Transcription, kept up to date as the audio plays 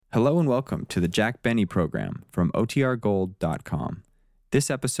Hello and welcome to the Jack Benny program from OTRGold.com. This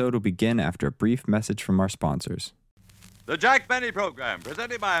episode will begin after a brief message from our sponsors. The Jack Benny program,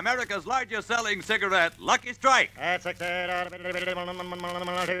 presented by America's largest selling cigarette, Lucky Strike.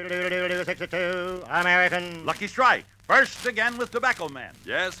 American. Lucky Strike. First again with tobacco men.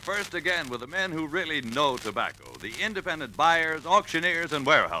 Yes, first again with the men who really know tobacco, the independent buyers, auctioneers, and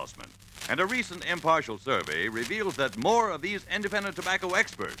warehousemen. And a recent impartial survey reveals that more of these independent tobacco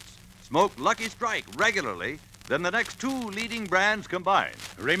experts smoke Lucky Strike regularly than the next two leading brands combined.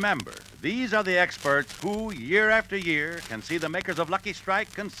 Remember, these are the experts who, year after year, can see the makers of Lucky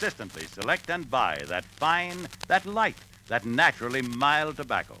Strike consistently select and buy that fine, that light, that naturally mild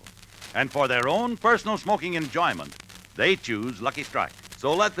tobacco. And for their own personal smoking enjoyment, they choose Lucky Strike.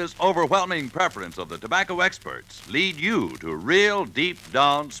 So let this overwhelming preference of the tobacco experts lead you to real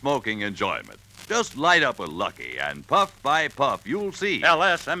deep-down smoking enjoyment. Just light up a Lucky, and puff by puff, you'll see.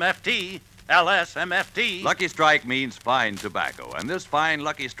 LSMFT. LSMFT. Lucky Strike means fine tobacco, and this fine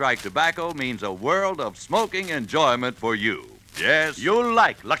Lucky Strike tobacco means a world of smoking enjoyment for you. Yes, You'll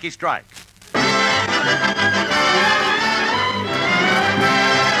like Lucky Strike.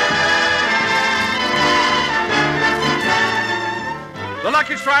 The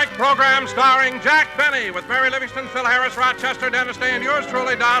Lucky Strike program starring Jack Benny with Mary Livingston, Phil Harris, Rochester, Dennis Day, and yours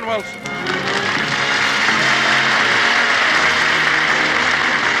truly, Don Wilson.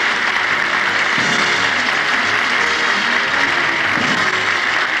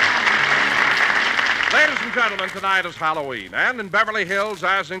 Ladies and gentlemen, tonight is Halloween, and in Beverly Hills,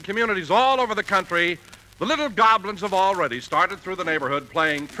 as in communities all over the country, the little goblins have already started through the neighborhood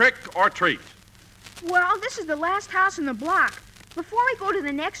playing trick or treat. Well, this is the last house in the block. Before we go to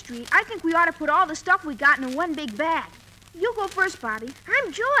the next street, I think we ought to put all the stuff we got in one big bag. You go first, Bobby. I'm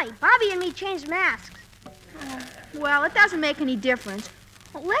Joy. Bobby and me changed masks. Well, it doesn't make any difference.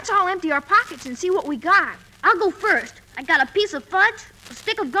 Well, let's all empty our pockets and see what we got. I'll go first. I got a piece of fudge, a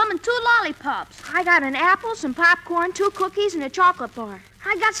stick of gum, and 2 lollipops. I got an apple, some popcorn, 2 cookies, and a chocolate bar.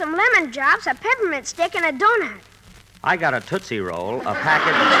 I got some lemon drops, a peppermint stick, and a donut. I got a Tootsie Roll, a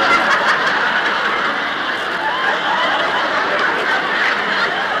packet...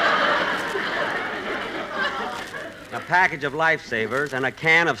 a package of Lifesavers, and a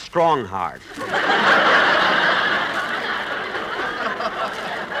can of Strong Heart.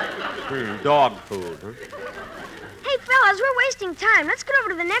 Dog food, huh? Hey, fellas, we're wasting time. Let's get over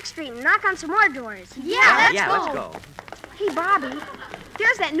to the next street and knock on some more doors. Let's go. Hey, Bobby,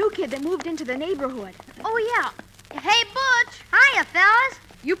 there's that new kid that moved into the neighborhood. Oh, yeah. Hey, Butch. Hiya, fellas.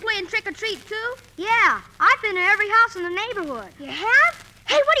 You playing trick or treat, too? Yeah. I've been to every house in the neighborhood. You have?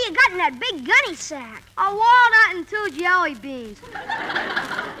 Hey, what do you got in that big gunny sack? A walnut and 2 jelly beans.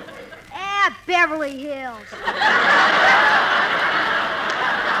 Beverly Hills.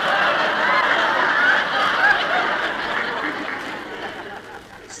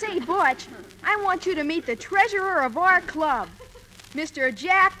 Say, Butch, I want you to meet the treasurer of our club, Mr.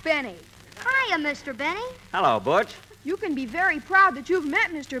 Jack Benny. Hiya, Mr. Benny. Hello, Butch. You can be very proud that you've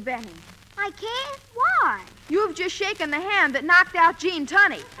met Mr. Benny. I can't? Why? You've just shaken the hand that knocked out Gene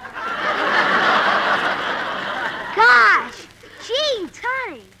Tunney. Gosh, Gene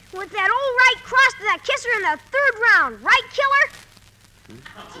Tunney. With that old right cross to that kisser in the 3rd round. Right, killer?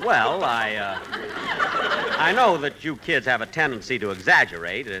 Well, I know that you kids have a tendency to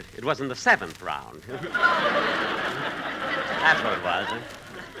exaggerate. It was in the 7th round. That's what it was, huh?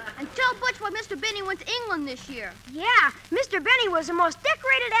 And tell Butch why Mr. Benny went to England this year. Yeah, Mr. Benny was the most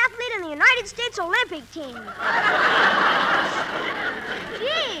decorated athlete in the United States Olympic team.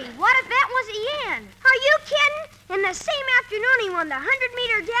 Gee, what if that was Ian? Are you kidding? In the same afternoon, he won the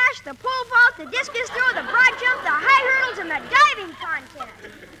 100-meter dash, the pole vault, the discus throw, the broad jump, the high hurdles, and the diving contest.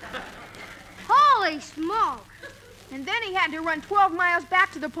 Holy smoke! And then he had to run 12 miles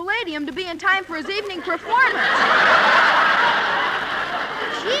back to the Palladium to be in time for his evening performance.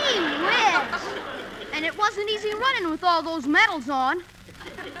 Gee whiz! And it wasn't easy running with all those medals on.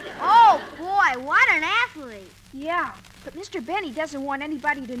 Oh, boy, what an athlete. Yeah, but Mr. Benny doesn't want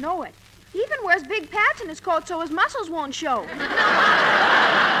anybody to know it. He even wears big pads in his coat so his muscles won't show.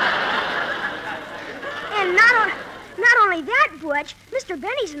 And not only that, Butch, Mr.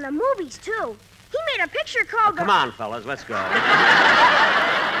 Benny's in the movies, too. He made a picture called... Come on, fellas, let's go.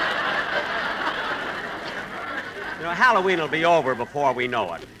 You know, Halloween will be over before we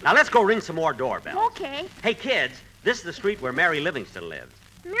know it. Now, let's go ring some more doorbells. Okay. Hey, kids, this is the street where Mary Livingston lives.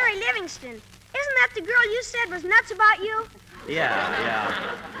 Mary Livingston. Isn't that the girl you said was nuts about you?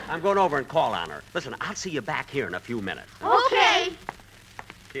 Yeah. I'm going over and call on her. Listen, I'll see you back here in a few minutes. Okay.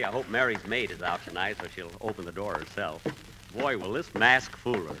 Gee, I hope Mary's maid is out tonight so she'll open the door herself. Boy, will this mask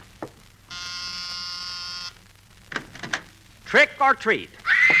fool her. Trick or treat?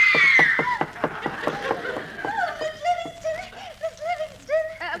 Miss Livingston.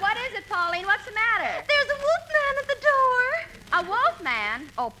 What is it, Pauline? What's the matter? There's a wolfman at the door. A wolf man?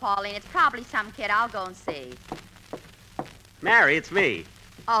 Oh, Pauline, it's probably some kid. I'll go and see. Mary, it's me.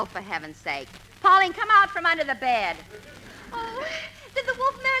 Oh, for heaven's sake. Pauline, come out from under the bed. Oh, did the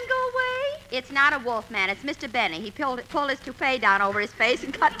wolfman go away? It's not a wolf man. It's Mr. Benny. He pulled his toupee down over his face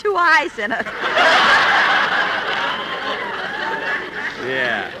and cut 2 eyes in it.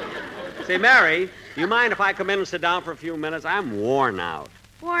 Yeah. Say, Mary, do you mind if I come in and sit down for a few minutes? I'm worn out.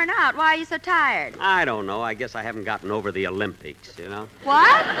 Worn out? Why are you so tired? I don't know. I guess I haven't gotten over the Olympics, you know?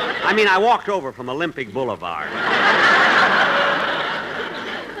 What? I mean, I walked over from Olympic Boulevard.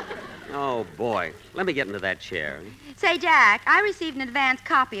 Oh, boy. Let me get into that chair. Say, Jack, I received an advance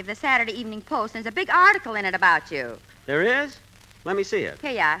copy of the Saturday Evening Post, and there's a big article in it about you. There is? Let me see it.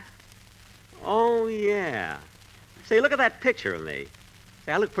 Here you are. Oh, yeah. Say, look at that picture of me.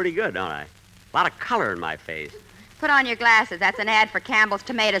 Say, I look pretty good, don't I? A lot of color in my face. Put on your glasses. That's an ad for Campbell's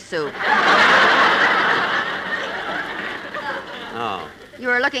tomato soup. Oh. You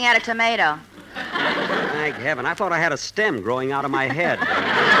were looking at a tomato. Thank heaven. I thought I had a stem growing out of my head.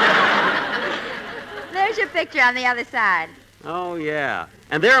 There's your picture on the other side. Oh, yeah.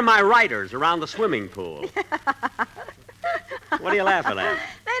 And there are my writers around the swimming pool. What are you laughing at?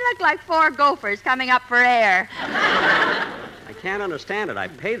 They look like 4 gophers coming up for air. I can't understand it. I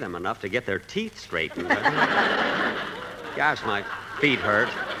pay them enough to get their teeth straightened. Gosh, my feet hurt.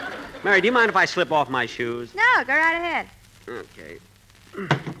 Mary, do you mind if I slip off my shoes? No, go right ahead. Okay.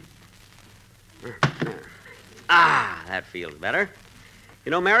 Ah, that feels better.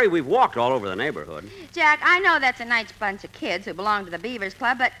 You know, Mary, we've walked all over the neighborhood. Jack, I know that's a nice bunch of kids who belong to the Beavers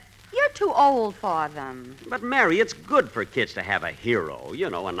Club, but you're too old for them. But, Mary, it's good for kids to have a hero, you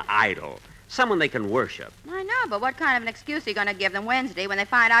know, an idol, someone they can worship. I know, but what kind of an excuse are you going to give them Wednesday when they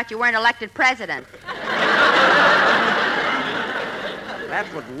find out you weren't elected president? That's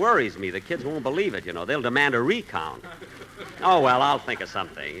what worries me. The kids won't believe it, you know. They'll demand a recount. Oh, well, I'll think of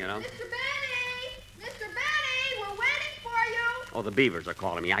something, you know. Mr. Benny! Mr. Benny! We're waiting for you! Oh, the Beavers are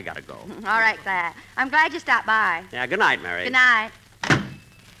calling me. I gotta go. All right, Claire. I'm glad you stopped by. Yeah, good night, Mary. Good night.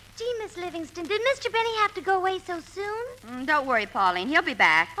 Gee, Miss Livingston, did Mr. Benny have to go away so soon? Don't worry, Pauline. He'll be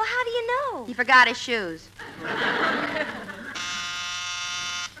back. Well, how do you know? He forgot his shoes.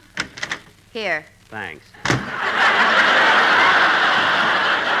 Here. Thanks.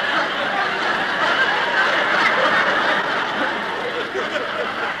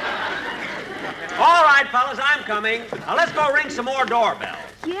 All right, fellas, I'm coming. Now, let's go ring some more doorbells.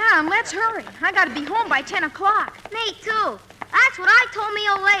 Yeah, and let's hurry. I gotta be home by 10 o'clock. Me, too. That's what I told me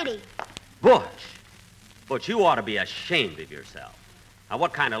old lady. Butch, you ought to be ashamed of yourself. Now,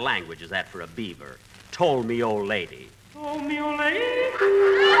 what kind of language is that for a beaver? Told me old lady. Told me old lady.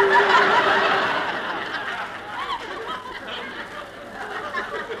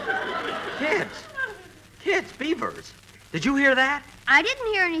 Kids, beavers. Did you hear that? I didn't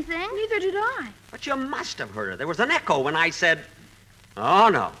hear anything. Neither did I. But you must have heard it. There was an echo when I said, oh,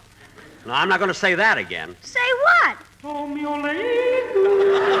 no. No, I'm not going to say that again. Say what? Told me old lady.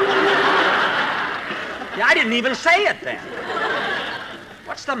 Yeah, I didn't even say it then.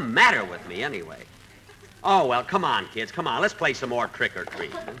 What's the matter with me, anyway? Oh, well, come on, kids. Come on. Let's play some more trick or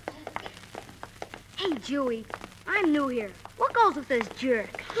treat. Hey, Joey, I'm new here. What goes with this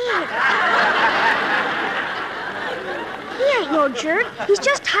jerk? He ain't no jerk. He's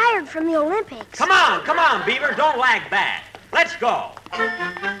just tired from the Olympics. Come on, Beaver. Don't lag back. Let's go.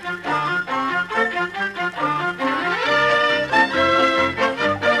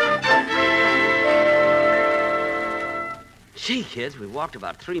 Gee, kids, we walked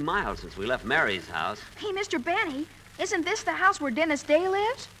about 3 miles since we left Mary's house. Hey, Mr. Benny, isn't this the house where Dennis Day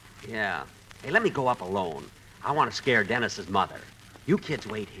lives? Yeah. Hey, let me go up alone. I want to scare Dennis's mother. You kids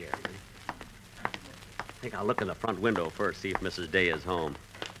wait here. I think I'll look in the front window first, see if Mrs. Day is home.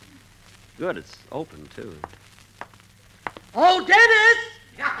 Good, it's open, too. Oh, Dennis!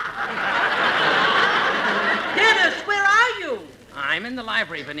 Dennis, where are you? I'm in the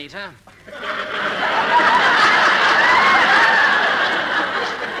library, Benita.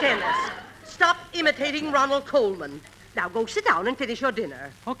 Dennis, stop imitating Ronald Coleman. Now go sit down and finish your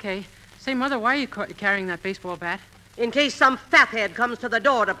dinner. Okay. Say, Mother, why are you carrying that baseball bat? In case some fathead comes to the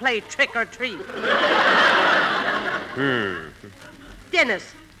door to play trick or treat.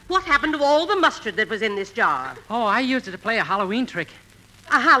 Dennis, what happened to all the mustard that was in this jar? Oh, I used it to play a Halloween trick.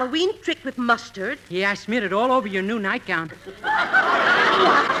 A Halloween trick with mustard? Yeah, I smeared it all over your new nightgown.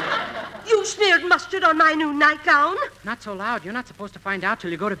 What? You smeared mustard on my new nightgown? Not so loud. You're not supposed to find out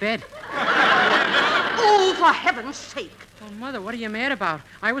till you go to bed. Oh, for heaven's sake. Well, Mother, what are you mad about?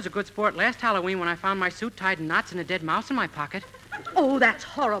 I was a good sport last Halloween when I found my suit tied in knots and a dead mouse in my pocket. Oh, that's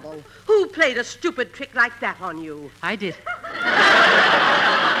horrible. Who played a stupid trick like that on you? I did.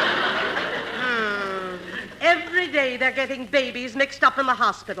 Every day they're getting babies mixed up in the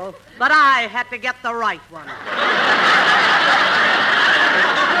hospital, but I had to get the right one.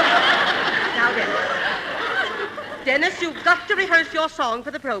 Now, Dennis, you've got to rehearse your song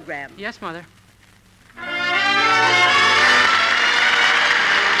for the program. Yes, Mother.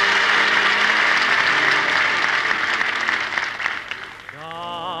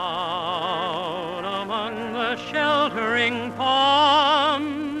 Down among the sheltering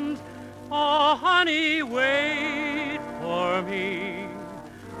palms, oh, honey, wait for me.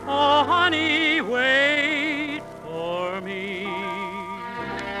 Oh, honey, wait for me.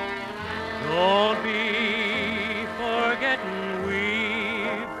 Don't be forgetting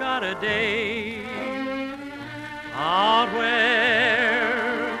we've got a day out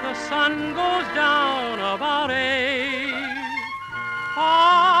where the sun goes down about 8.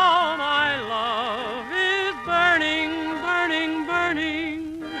 Oh, my love is burning, burning,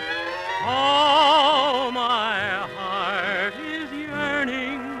 burning. Oh, my heart is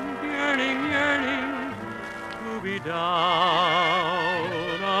yearning, yearning, yearning to be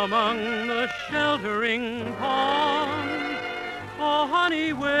down among the sheltering palms. Oh,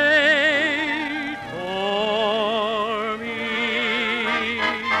 honey, wait for me.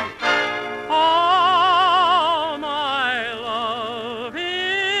 Oh, my love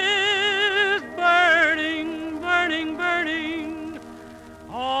is burning, burning, burning.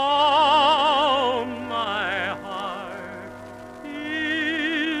 Oh, my heart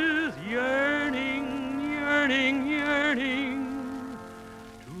is yearning, yearning, yearning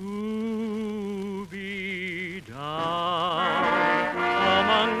to be down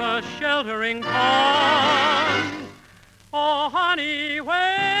among the sheltering palms. Oh, honey,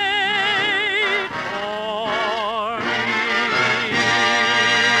 wait for me.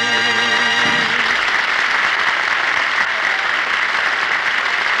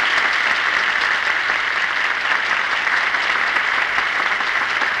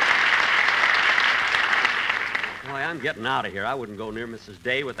 Boy, I'm getting out of here. I wouldn't go near Mrs.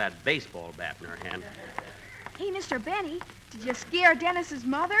 Day with that baseball bat in her hand. Hey, Mr. Benny, did you scare Dennis's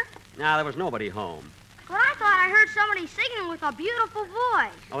mother? Nah, there was nobody home. But I thought I heard somebody singing with a beautiful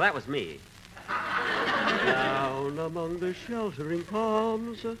voice. Oh, that was me. Down among the sheltering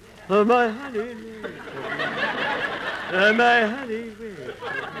palms, my honey, my honey.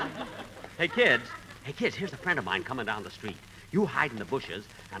 Hey, kids, here's a friend of mine coming down the street. You hide in the bushes,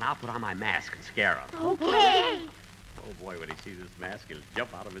 and I'll put on my mask and scare him. Okay. Oh, boy, when he sees this mask, he'll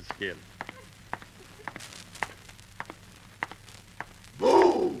jump out of his skin.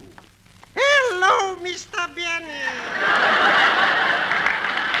 Boo! Hello, Mr. Benny.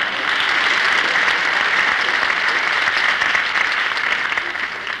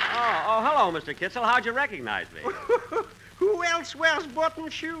 Oh, hello, Mr. Kitzel. How'd you recognize me? Who else wears button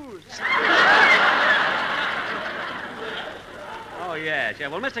shoes? Oh, yes. Yeah.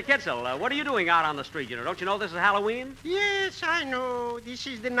 Well, Mr. Kitzel, what are you doing out on the street? Don't you know this is Halloween? Yes, I know. This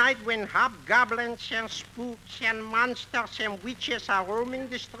is the night when hobgoblins and spooks and monsters and witches are roaming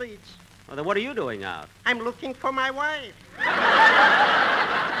the streets. Well, then what are you doing out? I'm looking for my wife.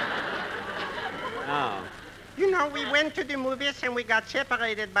 Oh. You know, we went to the movies and we got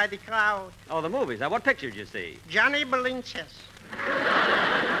separated by the crowd. Oh, the movies. Now, what picture did you see? Johnny Belinches. No,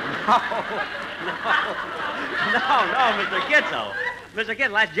 Mr. Kitzel. Mr.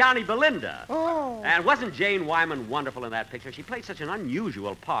 Kitzel, that's Johnny Belinda. Oh. And wasn't Jane Wyman wonderful in that picture? She played such an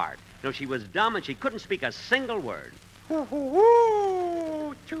unusual part. She was dumb and she couldn't speak a single word.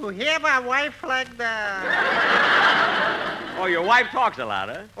 Ooh, to have a wife like that. Oh, your wife talks a lot,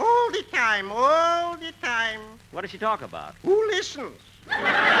 huh? All the time, all the time. What does she talk about? Who listens?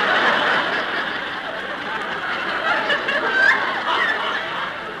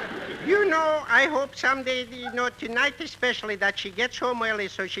 You know, I hope someday, tonight especially, that she gets home early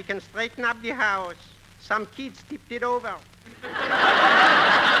so she can straighten up the house. Some kids tipped it over.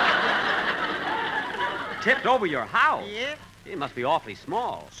 Tipped over your house? Yeah. It must be awfully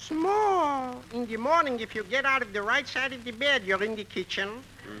small. Small. In the morning, if you get out of the right side of the bed, you're in the kitchen.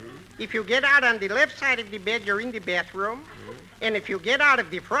 Mm-hmm. If you get out on the left side of the bed, you're in the bathroom. Mm-hmm. And if you get out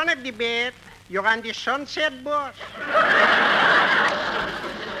of the front of the bed, you're on the sunset bus.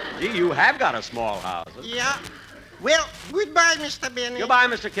 Gee, you have got a small house. Yeah. Well, goodbye, Mr. Benny. Goodbye,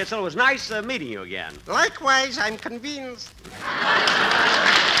 Mr. Kitzel. It was nice meeting you again. Likewise, I'm convinced.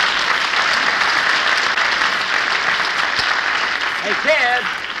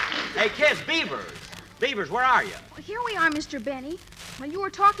 Hey, kids, Beavers. Beavers, where are you? Well, here we are, Mr. Benny. When you were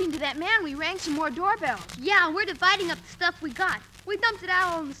talking to that man, we rang some more doorbells. Yeah, we're dividing up the stuff we got. We dumped it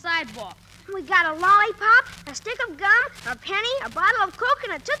out on the sidewalk. We got a lollipop, a stick of gum, a penny, a bottle of Coke,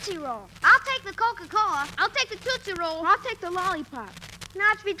 and a Tootsie Roll. I'll take the Coca-Cola. I'll take the Tootsie Roll. I'll take the lollipop.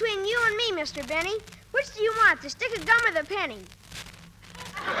 Now it's between you and me, Mr. Benny. Which do you want, the stick of gum or the penny?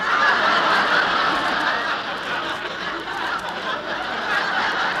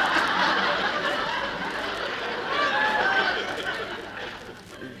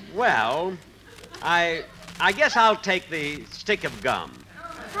 Well, I guess I'll take the stick of gum.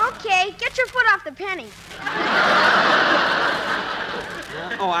 Okay, get your foot off the penny.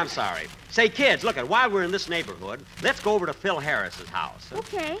 Oh, I'm sorry. Say, kids, look, while we're in this neighborhood, let's go over to Phil Harris's house.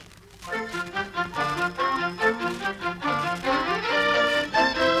 Okay.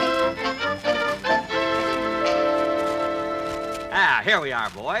 Here we are,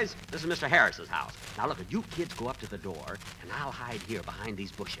 boys. This is Mr. Harris's house. Now, look, you kids go up to the door, and I'll hide here behind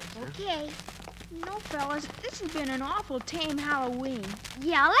these bushes. Okay. No, fellas, this has been an awful tame Halloween.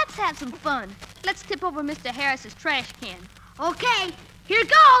 Yeah, let's have some fun. Let's tip over Mr. Harris's trash can. Okay, here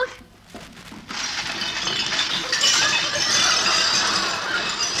goes.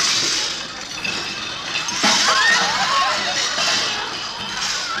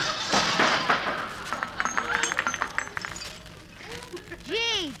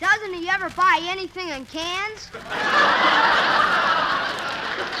 Gee, doesn't he ever buy anything in cans?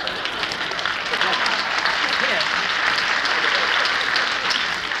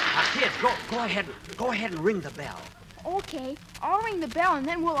 Kids, go ahead and ring the bell. Okay, I'll ring the bell and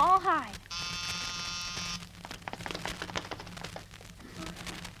then we'll all hide.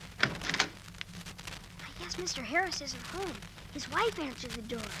 I guess Mr. Harris isn't home. His wife answered the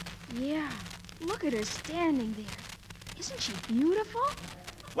door. Yeah, look at her standing there. Isn't she beautiful?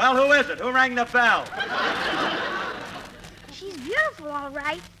 Well, who is it? Who rang the bell? She's beautiful, all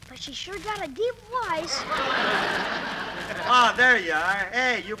right, but she sure got a deep voice. Oh, there you are.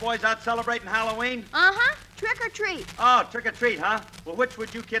 Hey, you boys out celebrating Halloween? Uh-huh. Trick or treat. Oh, trick or treat, huh? Well, which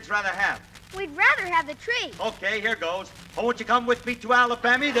would you kids rather have? We'd rather have the tree. Okay, here goes. Oh, won't you come with me to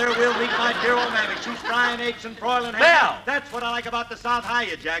Alabama? There we'll meet my dear old mammy. She's frying eggs and broiling ham. Bell! That's what I like about the South.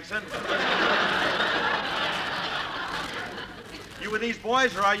 Hiya, Jackson. You with these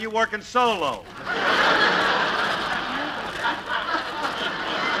boys, or are you working solo?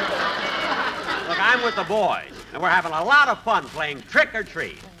 Look, I'm with the boys, and we're having a lot of fun playing trick or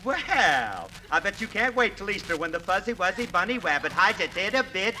treat. Well, I bet you can't wait till Easter when the fuzzy wuzzy bunny rabbit hides a little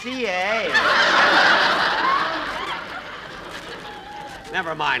bitsy egg.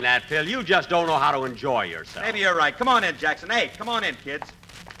 Never mind that, Phil. You just don't know how to enjoy yourself. Maybe you're right. Come on in, Jackson. Hey, come on in, kids.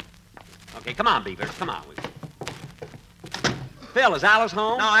 Okay, come on, Beavers. Come on. Phil, is Alice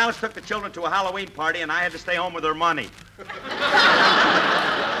home? No, Alice took the children to a Halloween party, and I had to stay home with her money.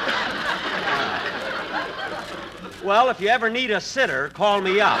 Well, if you ever need a sitter, call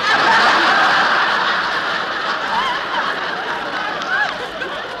me up.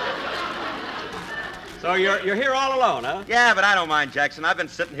 So you're here all alone, huh? Yeah, but I don't mind, Jackson. I've been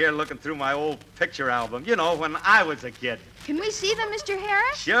sitting here looking through my old picture album, you know, when I was a kid. Can we see them, Mr.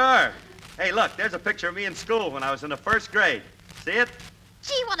 Harris? Sure. Hey, look, there's a picture of me in school when I was in the first grade. See it?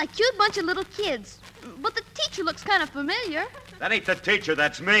 Gee, what a cute bunch of little kids. But the teacher looks kind of familiar. That ain't the teacher,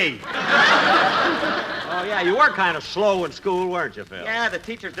 that's me. Oh, yeah, you were kind of slow in school, weren't you, Phil? Yeah, the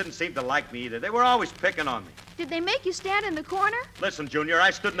teachers didn't seem to like me either. They were always picking on me. Did they make you stand in the corner? Listen, Junior,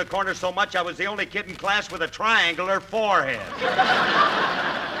 I stood in the corner so much I was the only kid in class with a triangular forehead.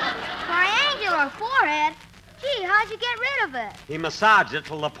 Triangular forehead? Gee, how'd you get rid of it? He massaged it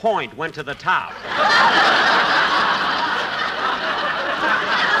till the point went to the top.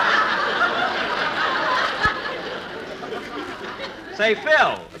 Say,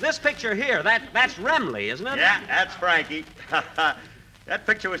 Phil, this picture here, that's Remley, isn't it? Yeah, that's Frankie. That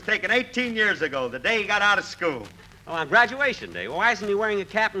picture was taken 18 years ago, the day he got out of school. Oh, on graduation day. Well, why isn't he wearing a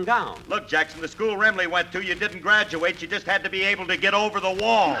cap and gown? Look, Jackson, the school Remley went to, you didn't graduate. You just had to be able to get over the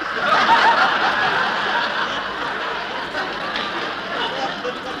wall.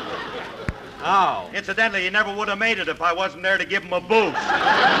 Oh. Incidentally, he never would have made it if I wasn't there to give him a boost.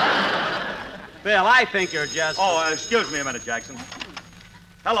 Phil, I think you're just... Oh, excuse me a minute, Jackson.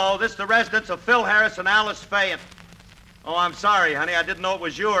 Hello, this is the residence of Phil Harris and Alice Fay. Oh, I'm sorry, honey. I didn't know it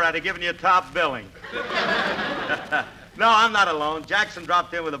was you, or I'd have given you top billing. No, I'm not alone. Jackson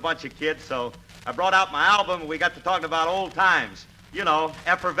dropped in with a bunch of kids, so I brought out my album, and we got to talking about old times. You know,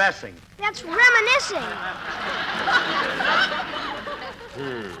 effervescing. That's reminiscing.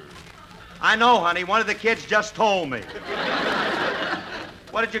 I know, honey. One of the kids just told me.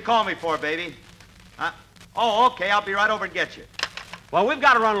 What did you call me for, baby? Huh? Oh, okay. I'll be right over and get you. Well, we've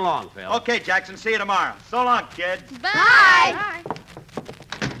got to run along, Phil. Okay, Jackson. See you tomorrow. So long, kid. Bye.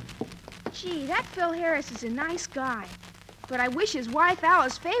 Gee, that Phil Harris is a nice guy. But I wish his wife,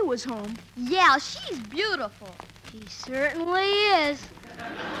 Alice Faye, was home. Yeah, she's beautiful. She certainly is.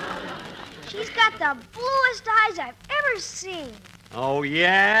 She's got the bluest eyes I've ever seen. Oh,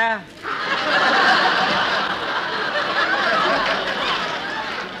 yeah?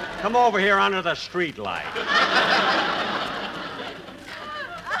 Come over here under the street light.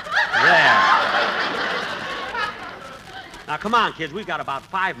 There. Now, come on, kids. We've got about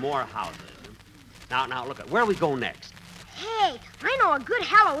 5 more houses. Now, look, where do we go next? Hey, I know a good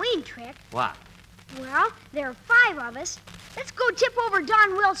Halloween trick. What? Well, there are 5 of us. Let's go tip over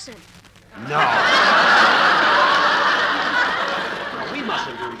Don Wilson. No. No, we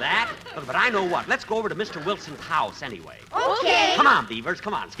mustn't do that. But I know what. Let's go over to Mr. Wilson's house anyway. Okay. Come on, Beavers.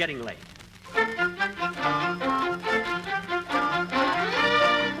 Come on. It's getting late.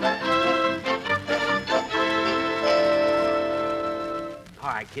 All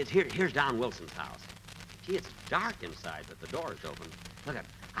right, kids. Here's Don Wilson's house. Gee, it's dark inside, but the door is open. Look,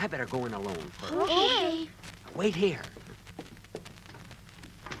 I better go in alone first. Okay. Wait here.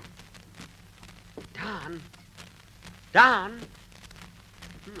 Don?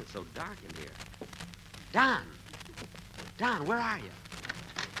 It's so dark in here. Don, where are you?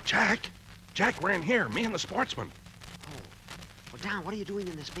 Jack, we're in here. Me and the sportsman. Oh. Well, Don, what are you doing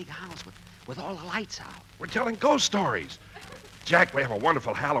in this big house with all the lights out? We're telling ghost stories. Jack, we have a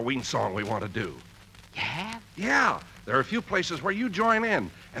wonderful Halloween song we want to do. You have? Yeah. There are a few places where you join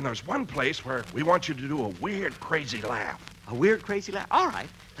in. And there's one place where we want you to do a weird, crazy laugh. A weird, crazy laugh? All right.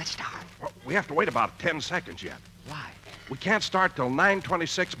 Let's start. Well, we have to wait about 10 seconds yet. Why? We can't start till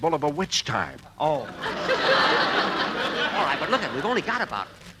 9:26 Bull of a Witch time. Oh. All right, but look, we've only got about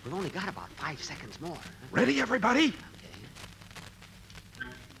 5 seconds more. Ready, everybody?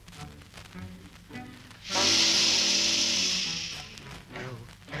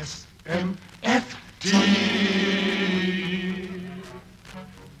 LSMFT.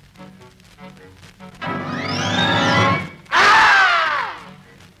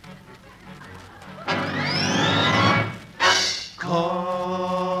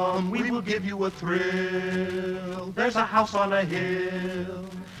 Come, we will give you a thrill. There's a house on a hill,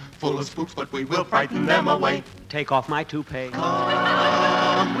 full of spooks, but we will frighten them away. Take off my toupee.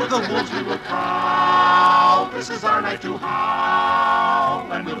 Come, with the wolves we will prowl. This is our night to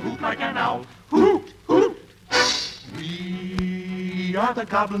howl, and we'll hoot like an owl. Hoot, hoot. We are the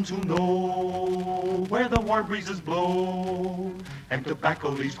goblins who know where the warm breezes blow and tobacco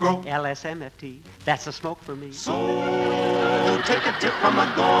leaves grow. LSMFT. That's the smoke for me. So take a tip from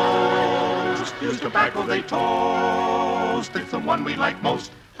a ghost. Use tobacco they toast. It's the one we like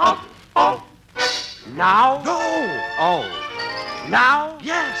most. Up, up. Now? Go! Oh. Now?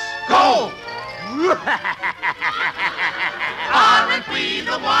 Yes! Go! Aren't we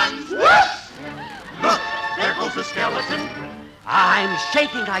the ones? Whoops! Look, there goes the skeleton. I'm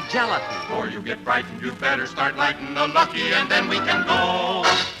shaking like gelatin. Before you get frightened, you'd better start lighting the lucky, and then we can go.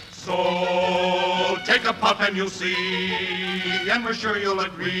 So take a puff and you'll see, and we're sure you'll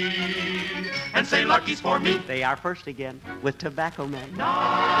agree, and say lucky's for me. They are first again with Tobacco Men.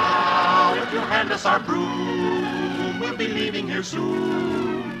 Now, if you'll hand us our broom, we'll be leaving here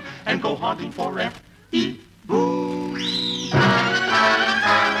soon, and go haunting for F.E. Boom.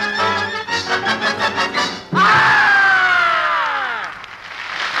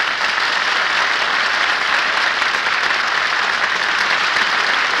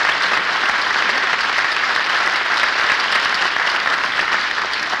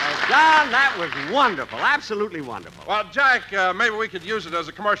 Don, that was wonderful. Absolutely wonderful. Well, Jack, maybe we could use it as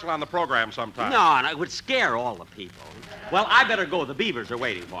a commercial on the program sometime. No, and it would scare all the people. Well, I better go. The beavers are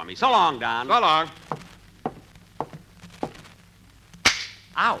waiting for me. So long, Don. So long.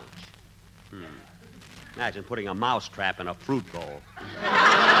 Ouch. Imagine putting a mouse trap in a fruit bowl.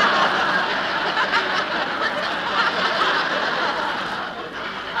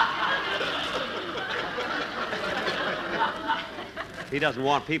 If he doesn't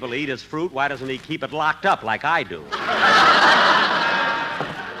want people to eat his fruit, why doesn't he keep it locked up like I do?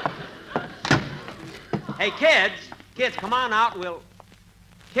 Hey, kids, come on out.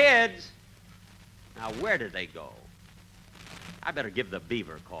 Kids. Now, where did they go? I better give the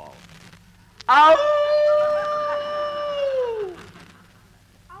beaver a call. Ow!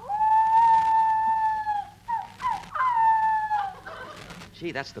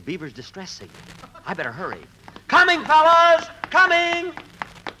 Gee, that's the beaver's distress signal. I better hurry. Coming, fellas! Coming!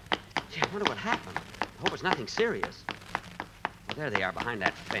 Gee, I wonder what happened. I hope it's nothing serious. There they are behind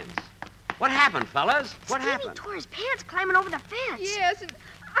that fence. What happened, fellas? What happened? Stevie tore his pants climbing over the fence. Yes, and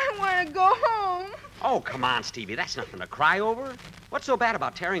I want to go home. Oh, come on, Stevie. That's nothing to cry over. What's so bad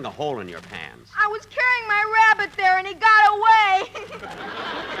about tearing a hole in your pants? I was carrying my rabbit there, and he got away.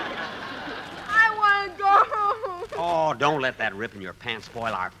 I want to go home. Oh, don't let that rip in your pants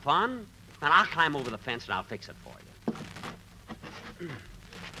spoil our fun. And I'll climb over the fence and I'll fix it for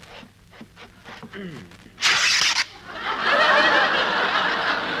you.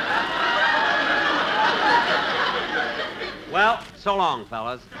 Well, so long,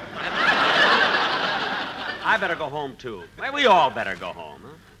 fellas. I better go home, too. Well, we all better go home,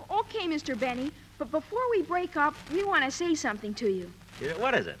 huh? Okay, Mr. Benny, but before we break up, we want to say something to you.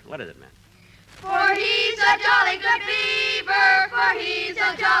 What is it? What is it, man? For he's a jolly good beaver, for he's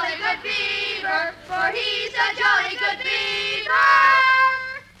a jolly good beaver, for he's a jolly good beaver.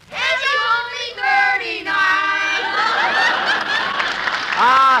 Is he only 39?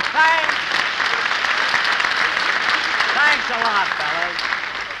 Thanks. Thanks a lot, fellas.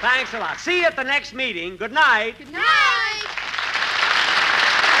 Thanks a lot. See you at the next meeting. Good night. Good night.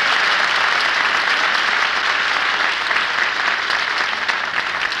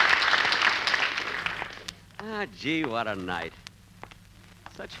 Ah, gee, what a night.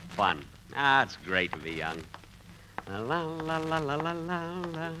 Such fun. Ah, it's great to be young. La la la la la la la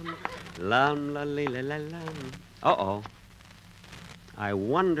la la la la la. Uh-oh. I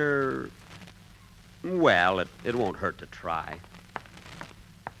wonder... Well, it won't hurt to try.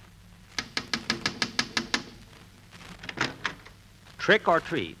 Trick or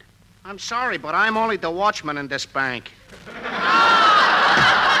treat? I'm sorry, but I'm only the watchman in this bank.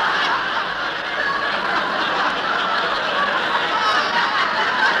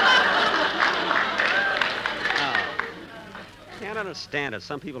 Can't understand it.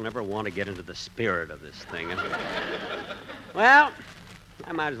 Some people never want to get into the spirit of this thing. Well,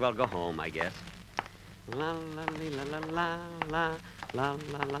 I might as well go home, I guess. La la la la la la la la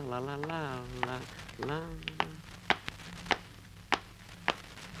la la la la la.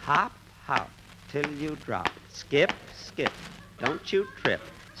 Hop, hop, till you drop. Skip, skip, don't you trip.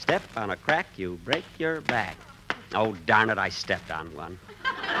 Step on a crack, you break your back. Oh, darn it, I stepped on one.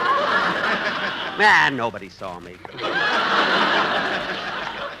 Man, nobody saw me.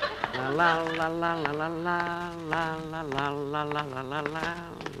 La la la la la la la la la la la la la la.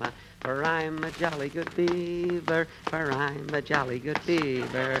 For I'm a jolly good beaver, for I'm a jolly good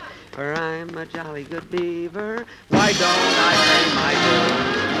beaver, for I'm a jolly good beaver. Why don't I pay my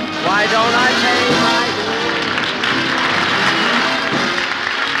dues? Why don't I pay my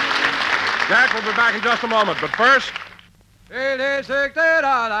dues? Jack will be back in just a moment, but first... A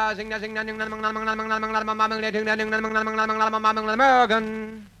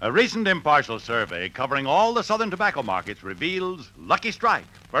recent impartial survey covering all the southern tobacco markets reveals Lucky Strike,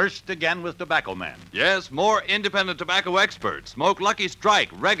 first again with Tobacco Men. Yes, more independent tobacco experts smoke Lucky Strike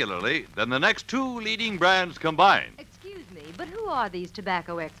regularly than the next two leading brands combined. Excuse me, but who are these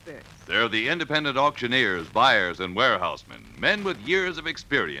tobacco experts? They're the independent auctioneers, buyers, and warehousemen, men with years of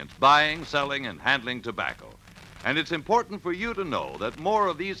experience buying, selling, and handling tobacco. And it's important for you to know that more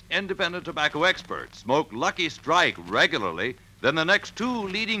of these independent tobacco experts smoke Lucky Strike regularly than the next two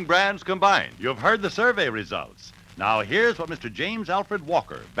leading brands combined. You've heard the survey results. Now, here's what Mr. James Alfred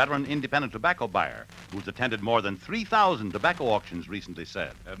Walker, veteran independent tobacco buyer, who's attended more than 3,000 tobacco auctions, recently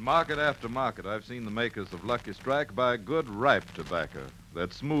said. At market after market, I've seen the makers of Lucky Strike buy good, ripe tobacco.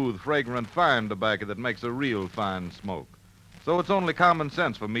 That smooth, fragrant, fine tobacco that makes a real fine smoke. So it's only common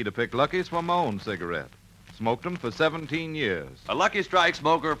sense for me to pick Lucky's for my own cigarette. Smoked them for 17 years. A Lucky Strike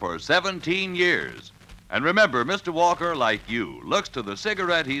smoker for 17 years. And remember, Mr. Walker, like you, looks to the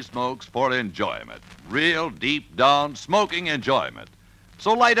cigarette he smokes for enjoyment. Real, deep-down smoking enjoyment.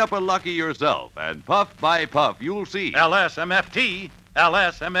 So light up a Lucky yourself, and puff by puff, you'll see. LSMFT.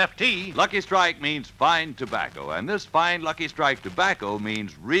 LSMFT. Lucky Strike means fine tobacco, and this fine Lucky Strike tobacco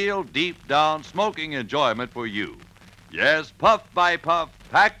means real, deep-down smoking enjoyment for you. Yes, puff by puff,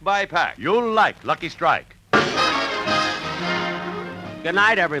 pack by pack. You'll like Lucky Strike. Good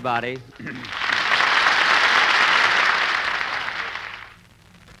night, everybody.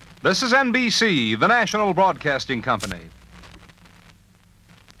 This is NBC, the national broadcasting company.